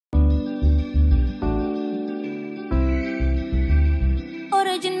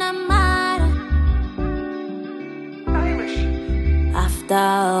Orijina Mara. After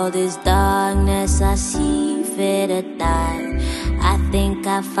all this darkness, I see fit to die. I think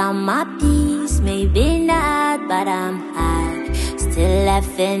I found my peace, maybe not, but I'm high. Still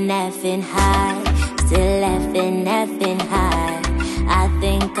effing high. Still effing high. I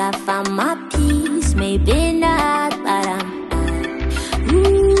think I found my peace, maybe not, but I'm high.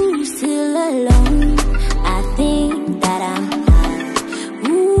 Ooh, still alone. I think that I'm high.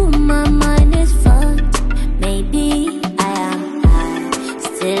 Ooh, my mind is fucked. Maybe I am high.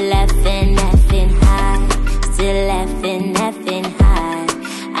 Still effing high. Still effing high.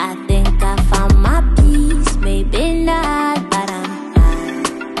 I think I found my peace, maybe not, but I'm high.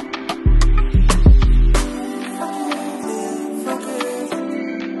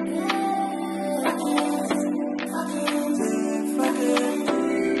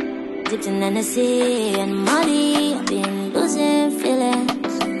 Dipped in Tennessee and money, I've been losing feelings.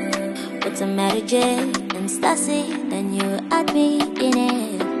 With some Mary J and Stassi, then you add me in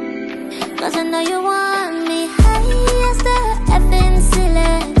it. Cause I know you want me high as the effing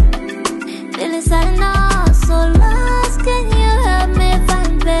ceiling. Feeling sad and all so lost, can you help me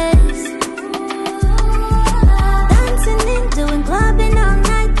find peace? Dancing in, doing clubbing all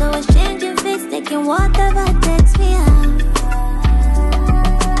night, though it's changing fits, taking whatever takes me out.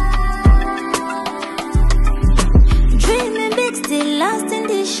 Dreaming big, still lost in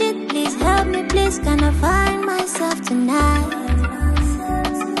this shit, please help me, please, can I find myself tonight?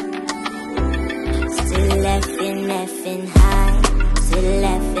 Still effing high. Still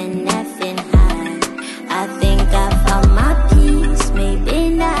effing high. I think I found my peace, maybe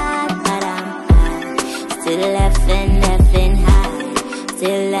not, but I'm high. Still effing high.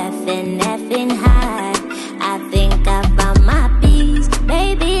 Still effing high. I think I found my peace,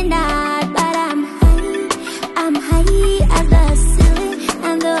 maybe not, but I'm high. I'm high at the ceiling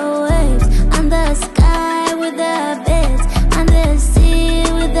and the waves, and the sky with the bits, and the sea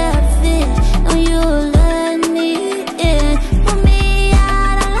with the fish. Don't you let me in, put me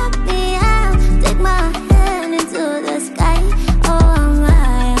out and lock me out. Take my hand into the sky. Oh, I'm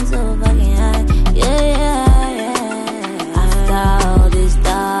high, I'm so fucking high. Yeah. After all this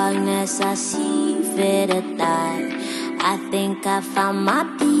darkness, I see fit to die. I think I found my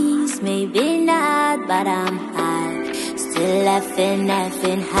peace, maybe not, but I'm high. Still effing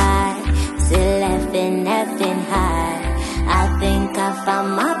high. Still effing high. I think I found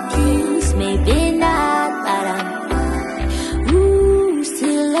my peace, maybe not, but I'm high. Ooh,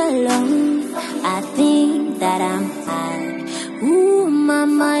 still alone. I think that I'm high. Ooh, my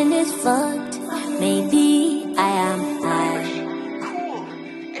mind is fucked. Maybe I am high.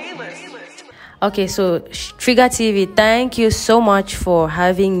 Okay, so Trigad TV, thank you so much for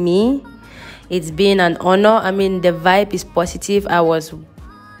having me. It's been an honor. I mean, the vibe is positive. I was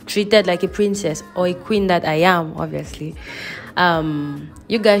treated like a princess, or a queen that I am, obviously.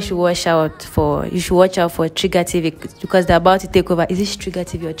 You guys should watch out for Trigad TV, because they're about to take over. Is this Trigad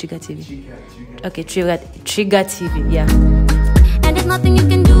TV or Trigad TV? Okay, Trigad TV, yeah. And there's nothing you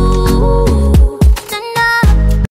can do.